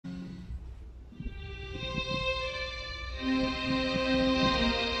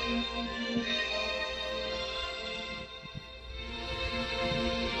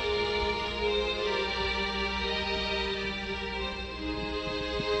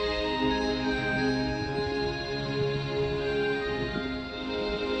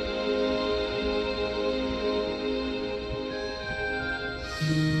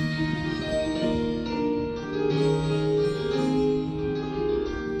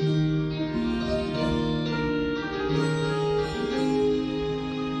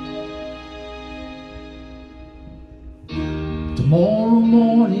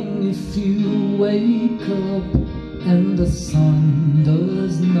if you wake up and the sun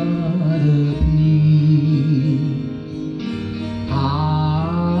does not appear,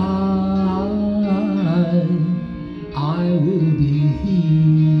 I will be here.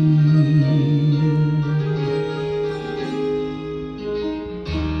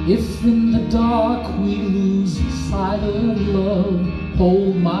 If in the dark we lose sight of love,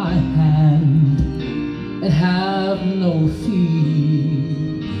 hold my hand and have no fear.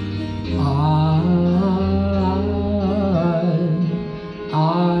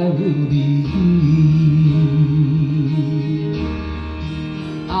 I will be here.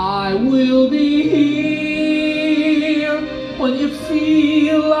 I will be here when you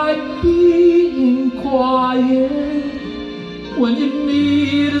feel like being quiet, when you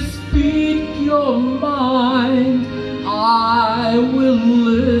need to speak your mind. I will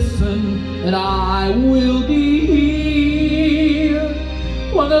listen and I will be here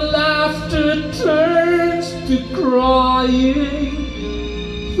when the laughter turns to crying,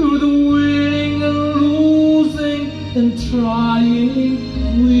 through the winning and losing and trying,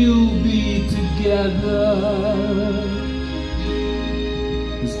 we'll be together,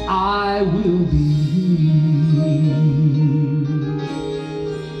 'cause I will be here.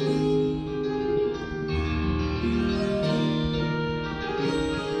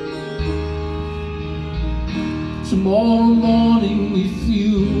 Tomorrow morning if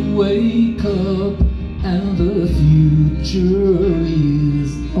you wake up and the future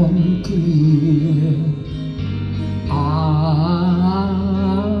is unclear,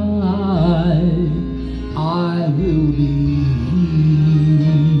 I will be here.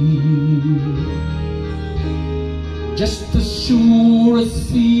 Just as sure as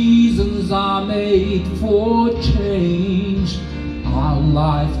seasons are made for change, our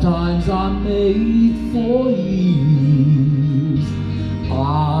lifetimes are made for years.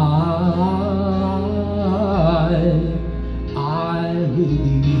 I will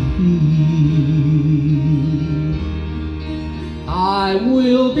be here. I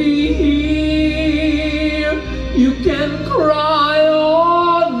will be here. You can cry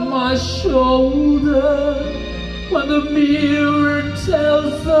on my shoulder when the mirror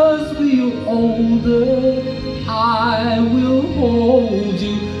tells us we're older. I will hold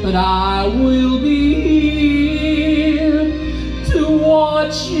you, but I will be here to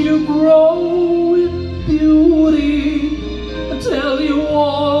watch you grow in beauty, and tell you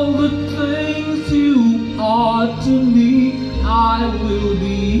all the things you are to me. I will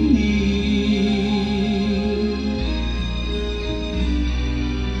be here.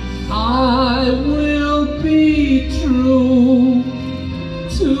 I will be true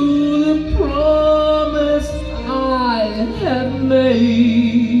to the promise I have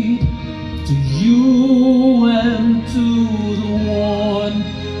made to you and to the one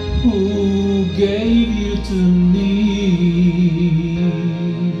who gave you to me.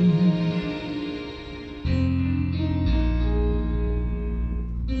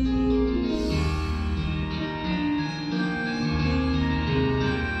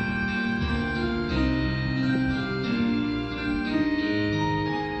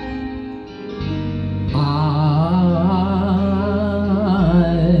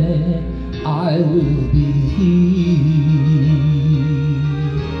 I will be here.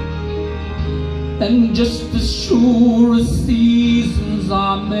 And just as sure as seasons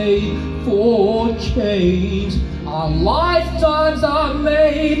are made for change, our lifetimes are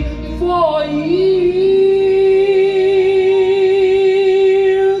made for years.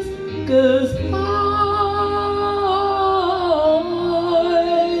 'Cause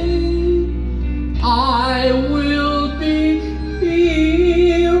I will be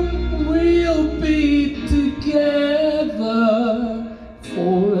here. We'll be together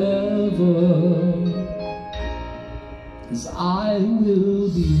forever, 'cause I will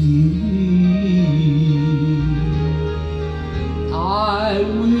be here.